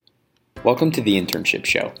Welcome to the Internship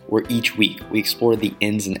Show, where each week we explore the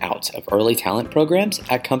ins and outs of early talent programs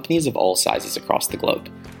at companies of all sizes across the globe.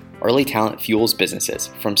 Early talent fuels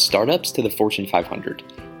businesses, from startups to the Fortune 500.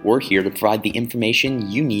 We're here to provide the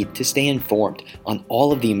information you need to stay informed on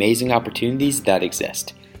all of the amazing opportunities that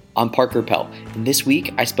exist. I'm Parker Pell, and this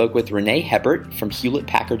week I spoke with Renee Hebert from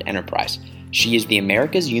Hewlett-Packard Enterprise. She is the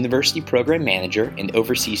America's University Program Manager and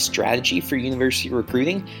oversees strategy for university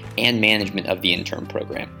recruiting and management of the intern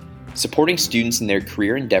program. Supporting students in their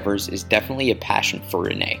career endeavors is definitely a passion for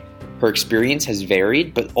Renee. Her experience has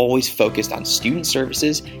varied, but always focused on student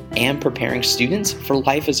services and preparing students for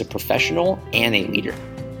life as a professional and a leader.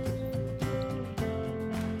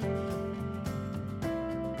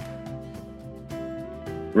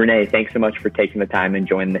 Renee, thanks so much for taking the time and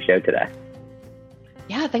joining the show today.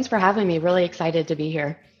 Yeah, thanks for having me. Really excited to be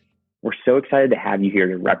here. We're so excited to have you here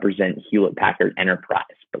to represent Hewlett-Packard Enterprise.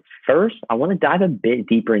 But first, I want to dive a bit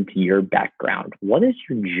deeper into your background. What has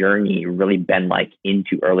your journey really been like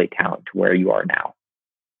into early talent to where you are now?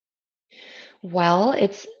 Well,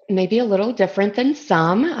 it's maybe a little different than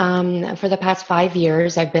some. For the past 5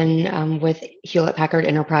 years, I've been with Hewlett-Packard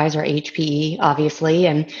Enterprise, or HPE, obviously,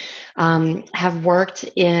 and have worked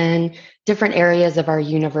in different areas of our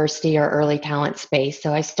university or early talent space.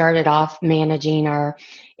 So I started off managing our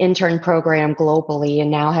intern program globally and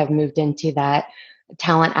now have moved into that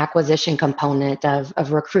talent acquisition component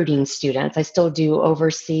of recruiting students. I still do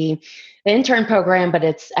oversee the intern program, but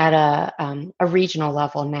it's at a regional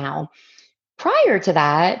level now. Prior to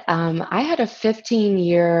that, I had a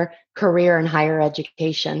 15-year career in higher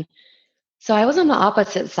education. So I was on the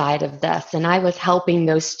opposite side of this, and I was helping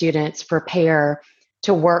those students prepare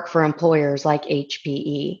to work for employers like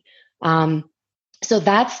HPE. So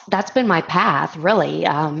that's been my path, really.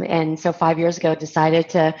 And so 5 years ago, decided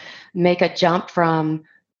to make a jump from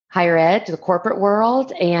higher ed to the corporate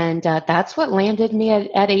world, and that's what landed me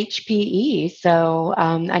at HPE. So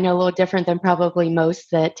I know a little different than probably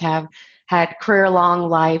most that have had career-long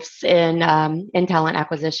lives in talent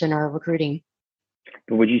acquisition or recruiting.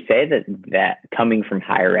 But would you say that coming from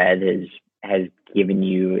higher ed has given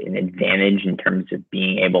you an advantage in terms of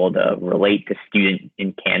being able to relate to student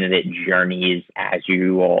and candidate journeys as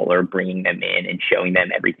you all are bringing them in and showing them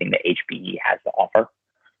everything that HPE has to offer?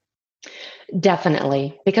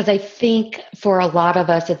 Definitely, because I think for a lot of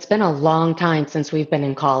us, it's been a long time since we've been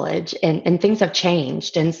in college and things have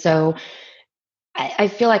changed. And so I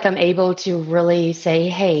feel like I'm able to really say,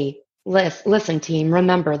 hey, listen, team,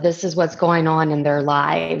 remember, this is what's going on in their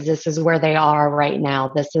lives. This is where they are right now.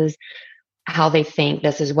 This is how they think.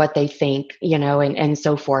 This is what they think, and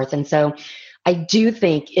so forth. And so I do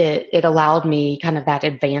think it allowed me kind of that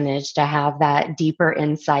advantage to have that deeper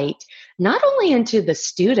insight, not only into the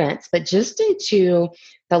students, but just into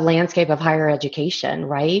the landscape of higher education,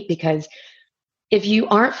 right? Because if you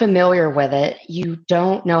aren't familiar with it, you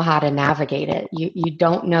don't know how to navigate it. You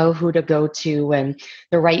don't know who to go to and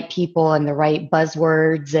the right people and the right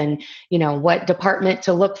buzzwords and, what department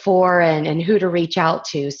to look for and who to reach out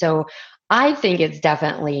to. So I think it's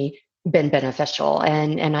definitely been beneficial.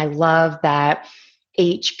 And I love that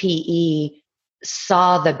HPE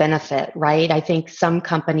saw the benefit, right? I think some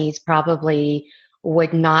companies probably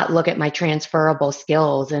would not look at my transferable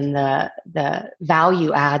skills and the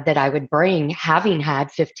value add that I would bring having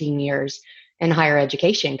had 15 years in higher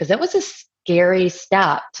education, because it was a scary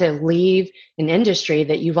step to leave an industry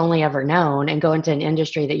that you've only ever known and go into an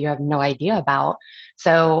industry that you have no idea about.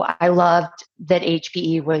 So I loved that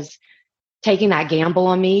HPE was taking that gamble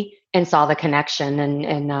on me and saw the connection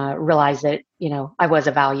and realized that, I was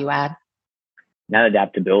a value add. That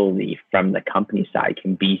adaptability from the company side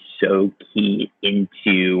can be so key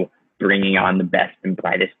into bringing on the best and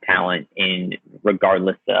brightest talent in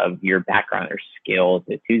regardless of your background or skills.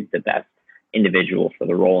 It's who's the best individual for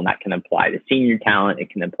the role, and that can apply to senior talent. It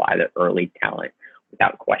can apply to early talent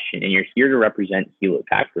without question. And you're here to represent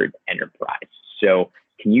Hewlett-Packard Enterprise. So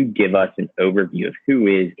can you give us an overview of who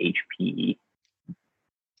is HPE?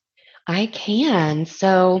 I can.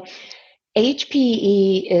 So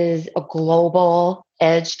HPE is a global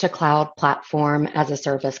edge to cloud platform as a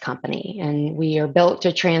service company, and we are built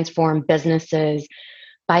to transform businesses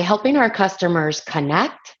by helping our customers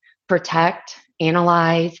connect, protect,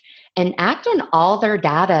 analyze, and act on all their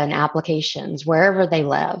data and applications wherever they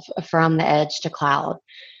live, from the edge to cloud,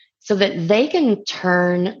 so that they can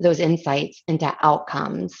turn those insights into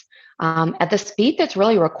outcomes at the speed that's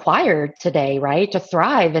really required today, right, to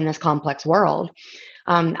thrive in this complex world.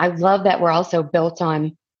 I love that we're also built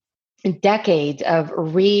on decades of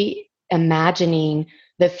reimagining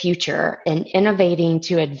the future and innovating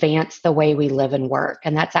to advance the way we live and work.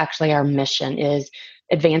 And that's actually our mission, is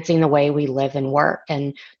advancing the way we live and work.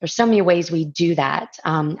 And there's so many ways we do that.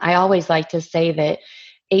 I always like to say that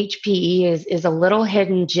HPE is a little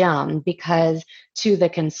hidden gem because to the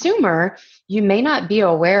consumer, you may not be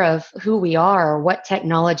aware of who we are or what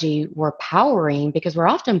technology we're powering because we're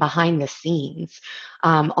often behind the scenes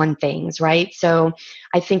on things, right? So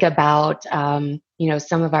I think about some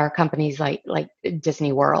of our companies like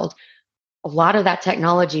Disney World. A lot of that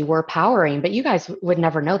technology we're powering, but you guys would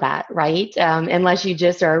never know that, right? Unless you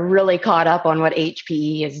just are really caught up on what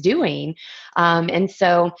HPE is doing. And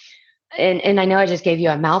I know I just gave you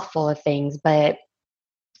a mouthful of things, but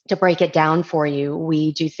to break it down for you,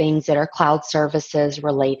 we do things that are cloud services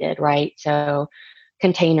related, right? So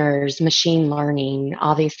containers, machine learning,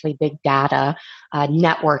 obviously big data,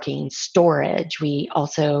 networking, storage. We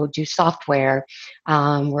also do software.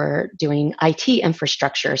 We're doing IT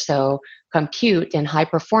infrastructure, so compute and high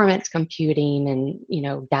performance computing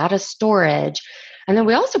and data storage. And then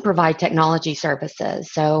we also provide technology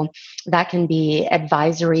services. So that can be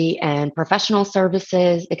advisory and professional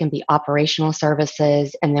services. It can be operational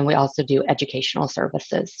services. And then we also do educational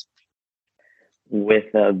services.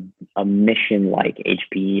 With a mission like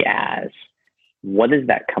HPE what does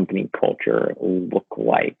that company culture look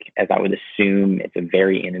like? As I would assume it's a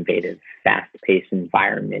very innovative, fast-paced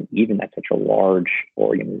environment, even at such a large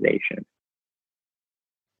organization.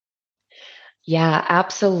 Yeah,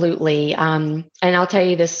 absolutely. And I'll tell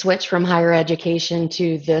you, the switch from higher education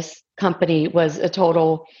to this company was a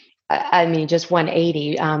total, just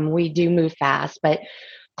 180. We do move fast, but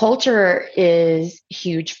culture is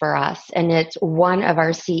huge for us. And it's one of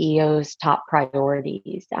our CEO's top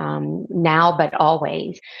priorities now, but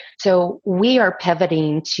always. So we are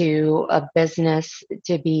pivoting to a business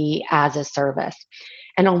to be as a service.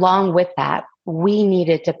 And along with that, we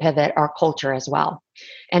needed to pivot our culture as well.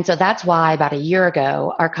 And so that's why about a year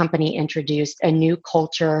ago, our company introduced a new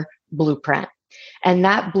culture blueprint. And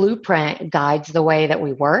that blueprint guides the way that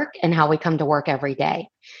we work and how we come to work every day.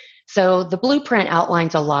 So the blueprint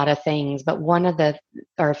outlines a lot of things, but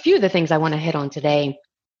a few of the things I want to hit on today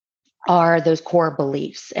are those core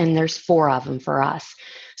beliefs. And there's 4 of them for us.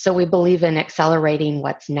 So we believe in accelerating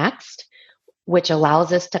what's next, which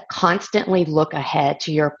allows us to constantly look ahead,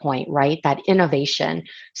 to your point, right? That innovation,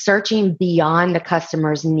 searching beyond the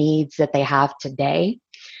customer's needs that they have today.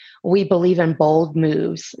 We believe in bold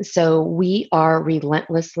moves. So we are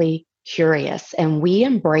relentlessly curious and we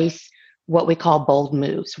embrace what we call bold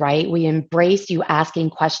moves, right? We embrace you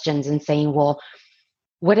asking questions and saying, well,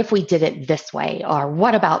 what if we did it this way? Or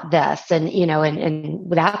what about this? And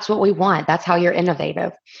that's what we want. That's how you're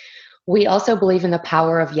innovative. We also believe in the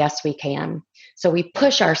power of yes, we can. So we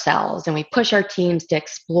push ourselves and we push our teams to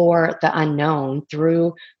explore the unknown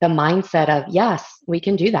through the mindset of, yes, we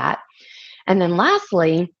can do that. And then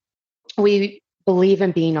lastly, we believe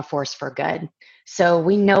in being a force for good. So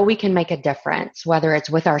we know we can make a difference, whether it's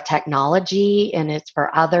with our technology and it's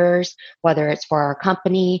for others, whether it's for our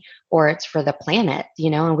company or it's for the planet,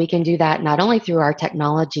 and we can do that not only through our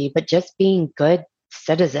technology, but just being good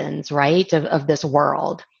citizens, right, of this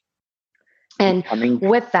world. And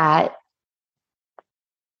with that,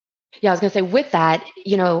 I was going to say with that,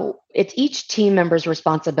 it's each team member's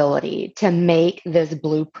responsibility to make this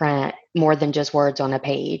blueprint more than just words on a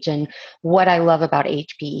page. And what I love about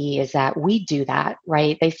HPE is that we do that,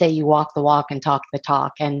 right? They say you walk the walk and talk the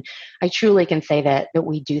talk. And I truly can say that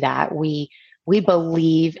we do that. We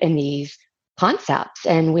believe in these concepts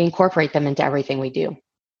and we incorporate them into everything we do.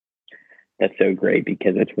 That's so great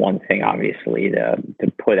because it's one thing, obviously, to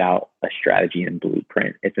put out a strategy and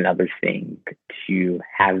blueprint. It's another thing to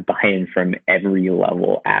have buy-in from every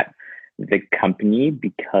level at the company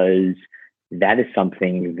because that is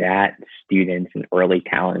something that students and early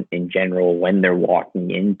talent in general, when they're walking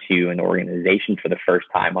into an organization for the first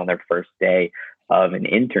time on their first day of an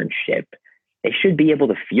internship, they should be able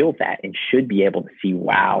to feel that and should be able to see,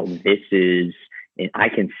 wow, and I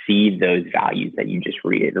can see those values that you just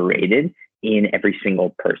reiterated in every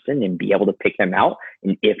single person and be able to pick them out.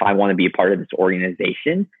 And if I want to be a part of this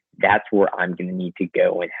organization, that's where I'm going to need to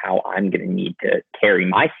go and how I'm going to need to carry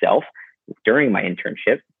myself during my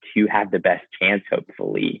internship to have the best chance,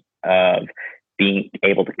 hopefully, of being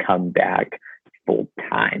able to come back full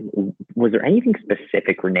time. Was there anything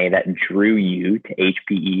specific, Renee, that drew you to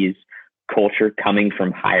HPE's culture coming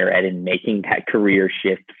from higher ed and making that career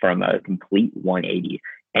shift from a complete 180?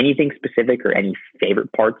 Anything specific or any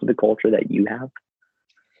favorite parts of the culture that you have?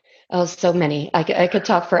 Oh, so many. I could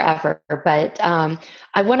talk forever, but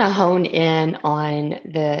I want to hone in on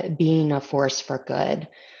the being a force for good.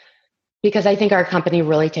 because I think our company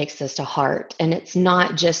really takes this to heart. And it's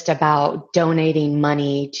not just about donating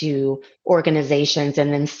money to organizations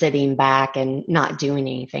and then sitting back and not doing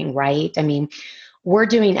anything, right? I mean, we're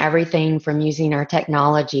doing everything from using our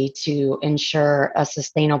technology to ensure a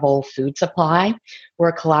sustainable food supply.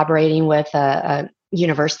 We're collaborating with a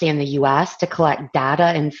university in the US to collect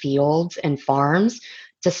data in fields and farms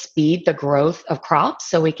to speed the growth of crops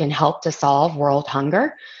so we can help to solve world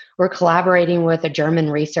hunger. We're collaborating with a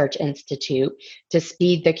German research institute to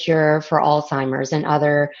speed the cure for Alzheimer's and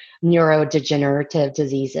other neurodegenerative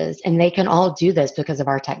diseases. And they can all do this because of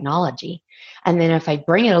our technology. And then if I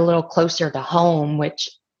bring it a little closer to home, which,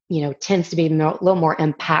 tends to be a little more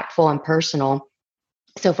impactful and personal.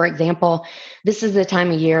 So for example, this is the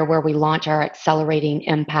time of year where we launch our Accelerating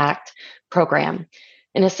Impact program.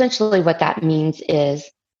 And essentially what that means is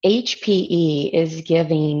HPE is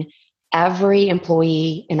giving every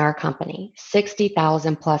employee in our company,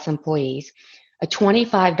 60,000 plus employees, a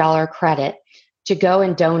 $25 credit to go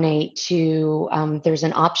and donate to, there's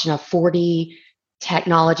an option of 40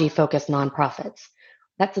 technology-focused nonprofits.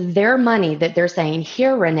 That's their money that they're saying,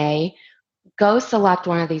 here, Renee, go select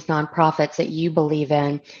one of these nonprofits that you believe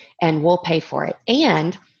in, and we'll pay for it.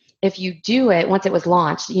 And if you do it, once it was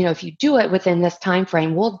launched, if you do it within this time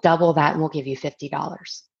frame, we'll double that and we'll give you $50. I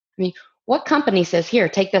mean, what company says, here,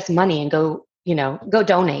 take this money and go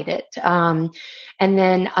donate it? And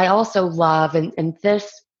then I also love, and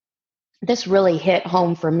this really hit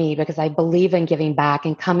home for me because I believe in giving back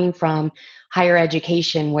and coming from higher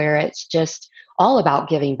education where it's just all about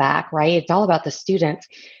giving back, right? It's all about the students.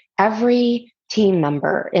 Every team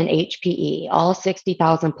member in HPE, all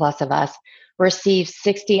 60,000 plus of us, receive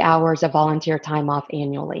 60 hours of volunteer time off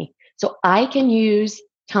annually. So I can use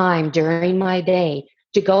time during my day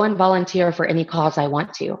to go and volunteer for any cause I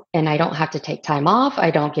want to. And I don't have to take time off.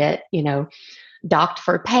 I don't get, docked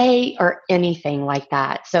for pay or anything like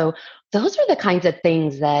that. So those are the kinds of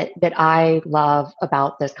things that I love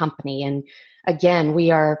about this company. And again, we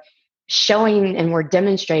are showing and we're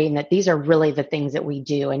demonstrating that these are really the things that we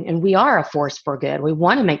do. And we are a force for good. We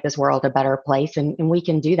want to make this world a better place. And we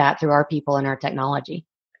can do that through our people and our technology.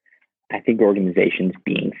 I think organizations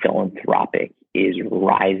being philanthropic is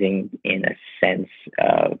rising in a sense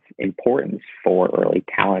of importance for early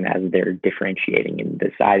talent as they're differentiating and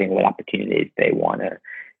deciding what opportunities they want to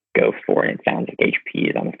go for. And it sounds like HP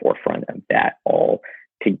is on the forefront of that all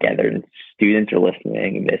together. And students are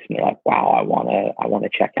listening to this and they're like, wow, I want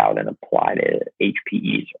to check out and apply to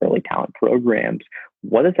HPE's early talent programs.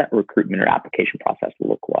 What does that recruitment or application process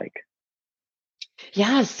look like?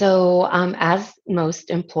 Yeah, so as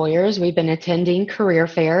most employers, we've been attending career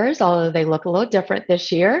fairs, although they look a little different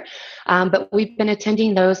this year. But we've been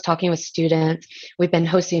attending those, talking with students. We've been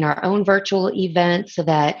hosting our own virtual events so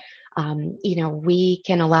that, we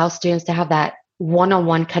can allow students to have that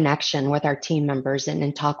one-on-one connection with our team members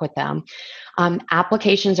and talk with them.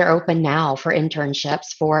 Applications are open now for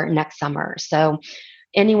internships for next summer. So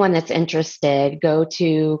anyone that's interested, go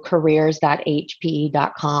to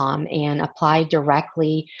careers.hpe.com and apply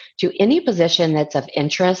directly to any position that's of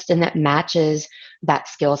interest and that matches that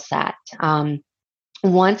skill set.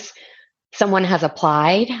 Once someone has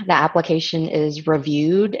applied, the application is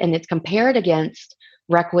reviewed and it's compared against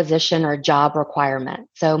requisition or job requirement.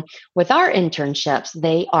 So with our internships,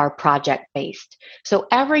 they are project-based. So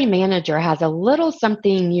every manager has a little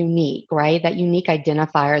something unique, right? That unique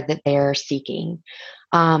identifier that they're seeking.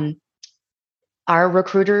 Our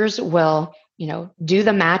recruiters will, do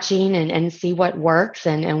the matching and see what works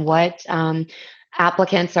and what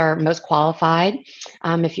applicants are most qualified.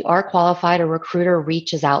 If you are qualified, a recruiter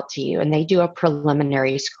reaches out to you and they do a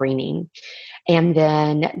preliminary screening. And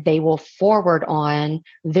then they will forward on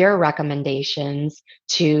their recommendations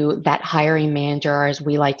to that hiring manager, or as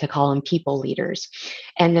we like to call them, people leaders.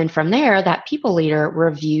 And then from there, that people leader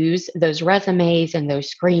reviews those resumes and those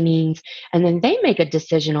screenings, and then they make a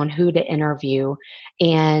decision on who to interview,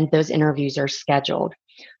 and those interviews are scheduled.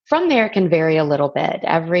 From there, it can vary a little bit.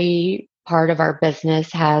 Every part of our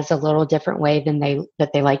business has a little different way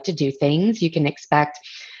that they like to do things. You can expect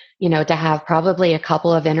to have probably a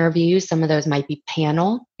couple of interviews. Some of those might be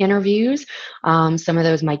panel interviews. Some of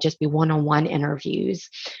those might just be one-on-one interviews.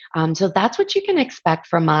 So that's what you can expect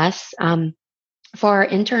from us. For our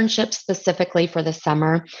internships specifically for the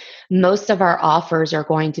summer, most of our offers are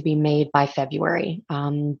going to be made by February.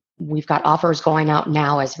 We've got offers going out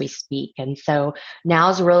now as we speak. And so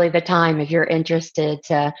now's really the time, if you're interested,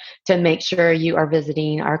 to make sure you are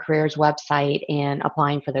visiting our careers website and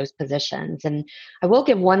applying for those positions. And I will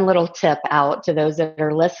give one little tip out to those that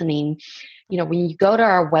are listening. when you go to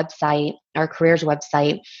our website, our careers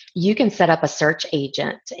website, you can set up a search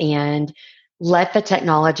agent and let the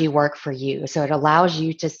technology work for you. So it allows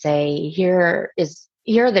you to say, here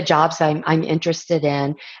are the jobs I'm interested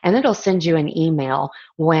in, and it'll send you an email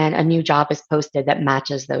when a new job is posted that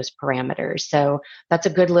matches those parameters. So that's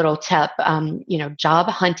a good little tip. Job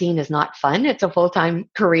hunting is not fun. It's a full-time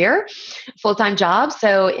career, full-time job.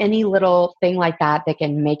 So any little thing like that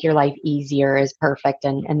can make your life easier is perfect.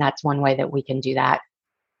 And that's one way that we can do that.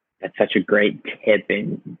 That's such a great tip.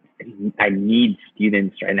 And I need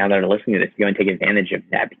students right now that are listening to this to go and take advantage of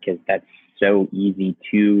that, because that's so easy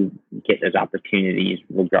to get those opportunities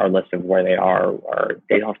regardless of where they are, or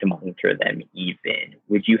they don't have to monitor them even.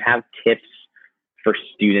 Would you have tips for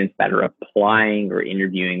students that are applying or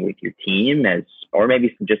interviewing with your team, or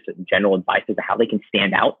maybe some just general advice as to how they can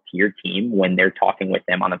stand out to your team when they're talking with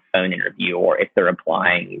them on a phone interview, or if they're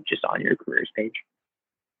applying just on your careers page?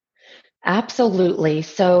 Absolutely.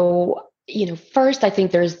 So, first, I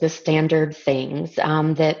think there's the standard things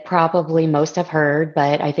that probably most have heard,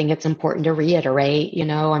 but I think it's important to reiterate.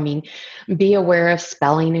 Be aware of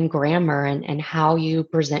spelling and grammar and how you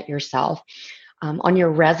present yourself on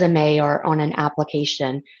your resume or on an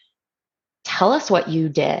application. Tell us what you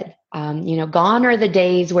did. Gone are the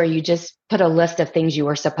days where you just put a list of things you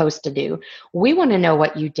were supposed to do. We want to know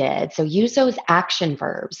what you did. So use those action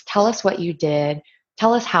verbs. Tell us what you did.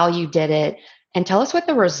 Tell us how you did it, and tell us what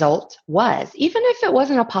the result was, even if it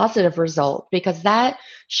wasn't a positive result, because that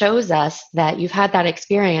shows us that you've had that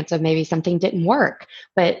experience of maybe something didn't work.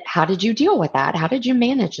 But how did you deal with that? How did you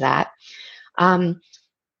manage that?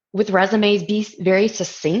 With resumes, be very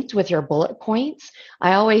succinct with your bullet points.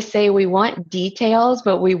 I always say we want details,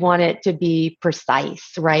 but we want it to be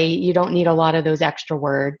precise, right? You don't need a lot of those extra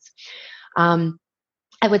words.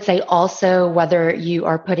 I would say also, whether you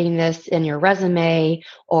are putting this in your resume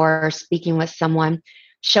or speaking with someone,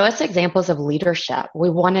 show us examples of leadership.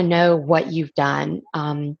 We want to know what you've done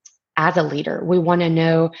as a leader. We want to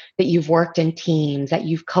know that you've worked in teams, that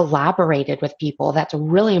you've collaborated with people. That's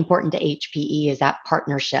really important to HPE, is that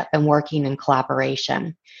partnership and working in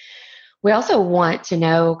collaboration. We also want to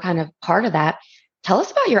know, kind of part of that, tell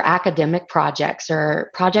us about your academic projects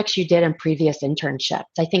or projects you did in previous internships.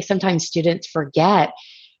 I think sometimes students forget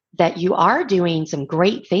that you are doing some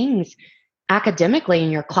great things academically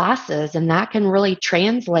in your classes, and that can really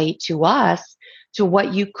translate to us to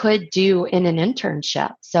what you could do in an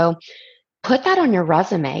internship. So put that on your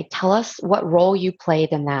resume. Tell us what role you played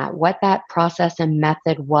in that, what that process and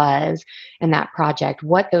method was in that project,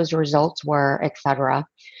 what those results were, etc.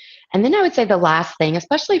 And then I would say the last thing,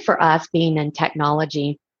 especially for us being in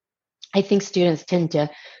technology, I think students tend to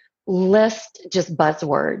list just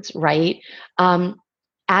buzzwords, right?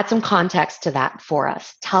 Add some context to that for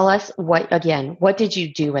us. Tell us what did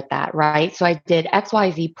you do with that, right? So I did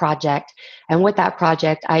XYZ project, and with that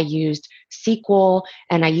project, I used SQL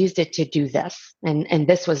and I used it to do this, and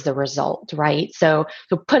this was the result, right? So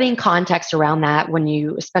putting context around that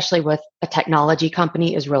especially with a technology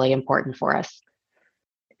company, is really important for us.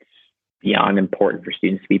 Beyond important for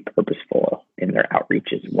students to be purposeful in their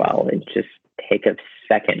outreach as well, and just take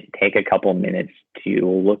a couple minutes to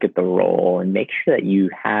look at the role and make sure that you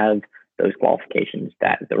have those qualifications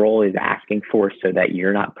that the role is asking for, so that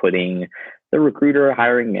you're not putting the recruiter or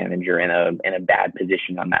hiring manager in a bad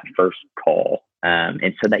position on that first call,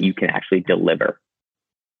 and so that you can actually deliver.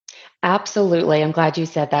 Absolutely. I'm glad you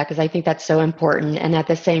said that, because I think that's so important. And at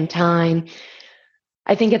the same time,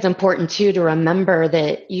 I think it's important too to remember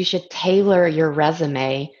that you should tailor your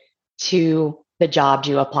resume to the jobs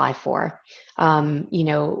you apply for.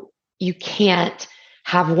 You can't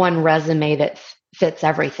have one resume that fits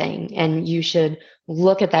everything, and you should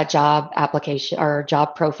look at that job application or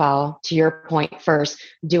job profile. To your point first,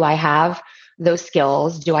 do I have those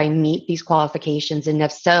skills? Do I meet these qualifications? And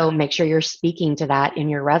if so, make sure you're speaking to that in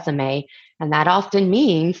your resume. And that often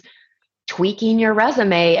means tweaking your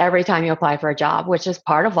resume every time you apply for a job, which is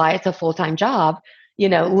part of why it's a full-time job,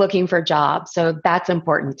 looking for jobs. So that's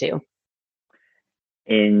important too.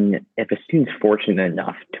 And if a student's fortunate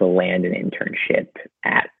enough to land an internship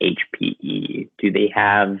at HPE, do they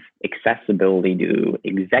have accessibility to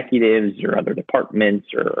executives or other departments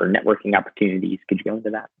or networking opportunities? Could you go into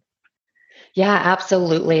that? Yeah,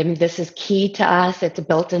 absolutely. I mean, this is key to us. It's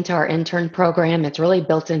built into our intern program. It's really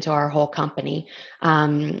built into our whole company.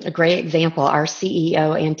 A great example, our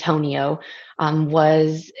CEO, Antonio,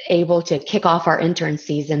 was able to kick off our intern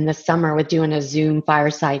season this summer with doing a Zoom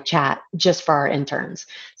fireside chat just for our interns.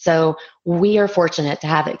 So we are fortunate to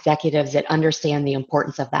have executives that understand the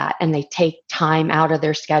importance of that, and they take time out of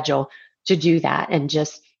their schedule to do that and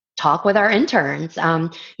just talk with our interns.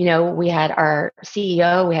 We had our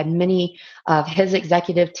CEO, we had many of his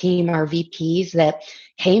executive team, our VPs that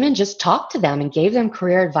came and just talked to them and gave them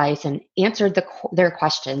career advice and answered their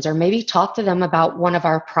questions, or maybe talked to them about one of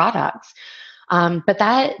our products. But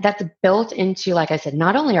that's built into, like I said,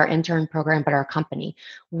 not only our intern program, but our company.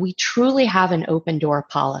 We truly have an open door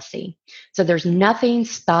policy. So there's nothing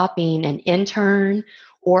stopping an intern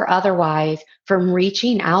or otherwise from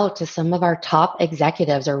reaching out to some of our top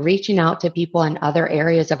executives or reaching out to people in other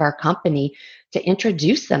areas of our company to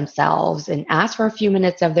introduce themselves and ask for a few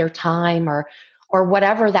minutes of their time or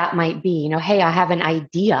whatever that might be. Hey, I have an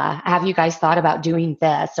idea. Have you guys thought about doing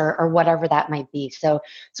this or whatever that might be? So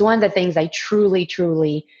one of the things I truly,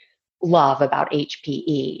 truly love about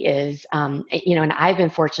HPE is, and I've been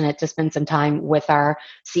fortunate to spend some time with our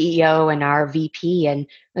CEO and our VP, and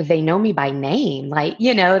they know me by name.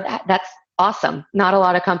 That's awesome. Not a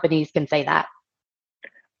lot of companies can say that.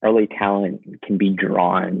 Early talent can be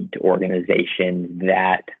drawn to organizations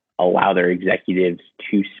that allow their executives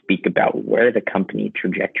to speak about where the company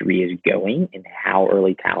trajectory is going and how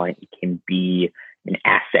early talent can be an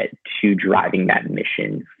asset to driving that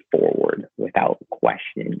mission forward without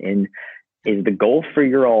question. And is the goal for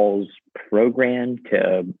your all's program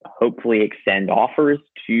to hopefully extend offers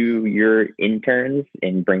to your interns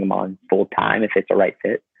and bring them on full time if it's a right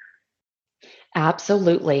fit?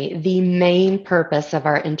 Absolutely. The main purpose of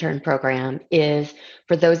our intern program is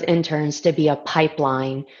for those interns to be a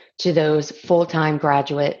pipeline to those full-time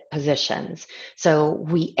graduate positions. So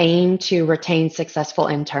we aim to retain successful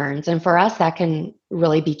interns. And for us, that can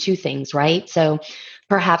really be two things, right? So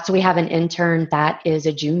perhaps we have an intern that is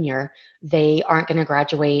a junior. They aren't going to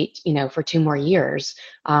graduate, for 2 more years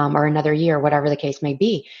or another year, whatever the case may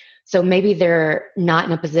be. So maybe they're not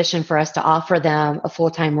in a position for us to offer them a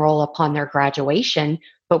full-time role upon their graduation,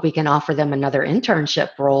 but we can offer them another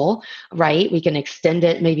internship role, right? We can extend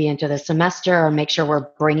it maybe into the semester or make sure we're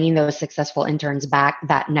bringing those successful interns back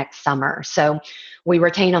that next summer. So we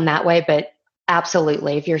retain them that way, but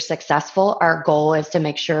absolutely, if you're successful, our goal is to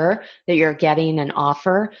make sure that you're getting an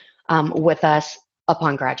offer with us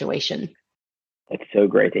upon graduation. It's so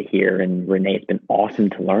great to hear. And Renee, it's been awesome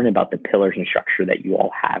to learn about the pillars and structure that you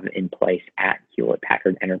all have in place at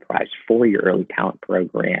Hewlett-Packard Enterprise for your early talent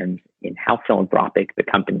programs and how philanthropic the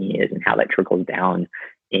company is and how that trickles down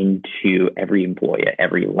into every employee at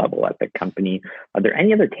every level at the company. Are there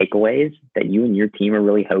any other takeaways that you and your team are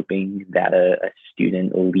really hoping that a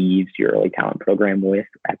student leaves your early talent program with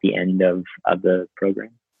at the end of the program?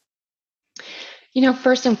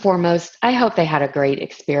 First and foremost, I hope they had a great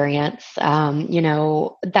experience.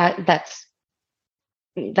 That's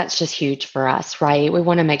just huge for us, right? We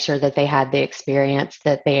want to make sure that they had the experience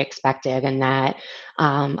that they expected and that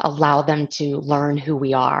allow them to learn who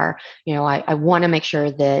we are. I want to make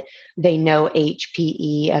sure that they know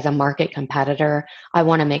HPE as a market competitor. I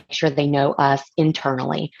want to make sure they know us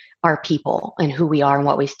internally, our people, and who we are and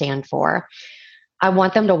what we stand for. I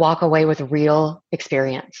want them to walk away with real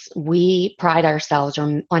experience. We pride ourselves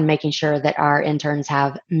on making sure that our interns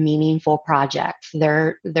have meaningful projects.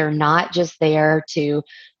 They're not just there to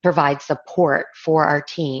provide support for our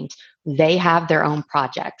teams. They have their own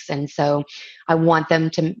projects. And so I want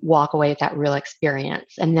them to walk away with that real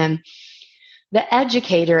experience. And then the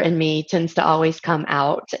educator in me tends to always come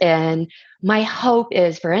out. And my hope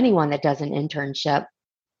is for anyone that does an internship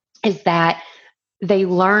is that they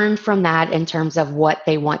learn from that in terms of what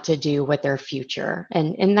they want to do with their future.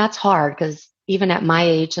 And that's hard because even at my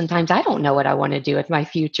age, sometimes I don't know what I want to do with my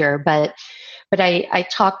future. But I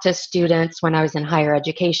talked to students when I was in higher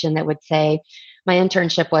education that would say, my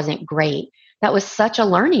internship wasn't great. That was such a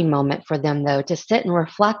learning moment for them, though, to sit and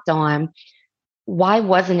reflect on, why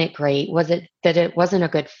wasn't it great? Was it that it wasn't a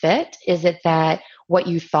good fit? Is it that what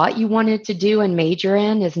you thought you wanted to do and major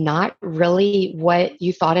in is not really what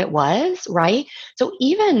you thought it was, right? So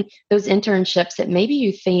even those internships that maybe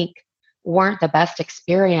you think weren't the best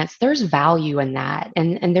experience, there's value in that.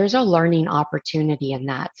 And there's a learning opportunity in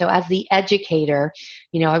that. So as the educator,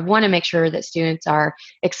 I want to make sure that students are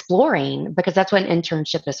exploring, because that's what an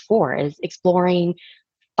internship is for, is exploring,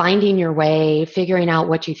 finding your way, figuring out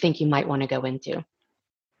what you think you might want to go into.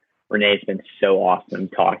 Renee, it's been so awesome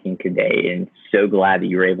talking today and so glad that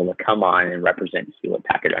you were able to come on and represent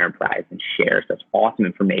Hewlett-Packard Enterprise and share such awesome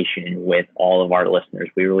information with all of our listeners.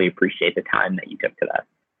 We really appreciate the time that you took to that.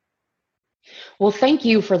 Well, thank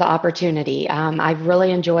you for the opportunity. I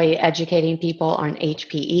really enjoy educating people on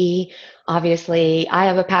HPE. Obviously, I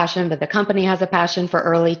have a passion, but the company has a passion for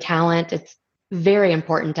early talent. It's very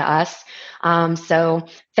important to us. So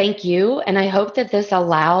thank you. And I hope that this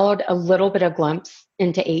allowed a little bit of glimpse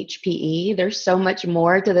into HPE. There's so much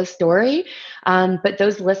more to the story. But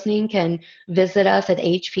those listening can visit us at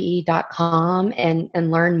hpe.com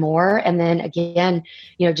and learn more. And then again,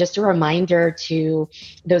 just a reminder to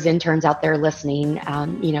those interns out there listening,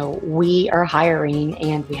 we are hiring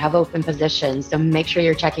and we have open positions. So make sure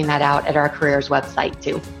you're checking that out at our careers website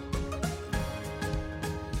too.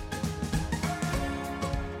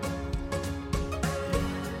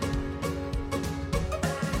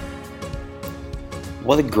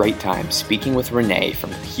 What a great time speaking with Renee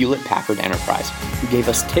from Hewlett-Packard Enterprise, who gave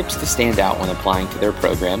us tips to stand out when applying to their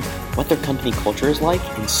program, what their company culture is like,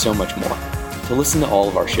 and so much more. To listen to all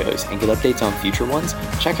of our shows and get updates on future ones,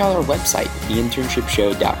 check out our website,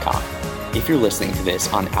 theinternshipshow.com. If you're listening to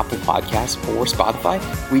this on Apple Podcasts or Spotify,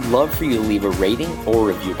 we'd love for you to leave a rating or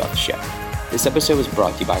review about the show. This episode was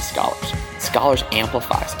brought to you by Scholars. Scholars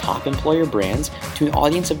amplifies top employer brands to an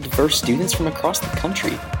audience of diverse students from across the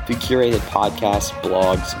country through curated podcasts,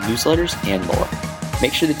 blogs, newsletters, and more.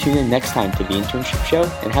 Make sure to tune in next time to The Internship Show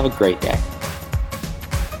and have a great day.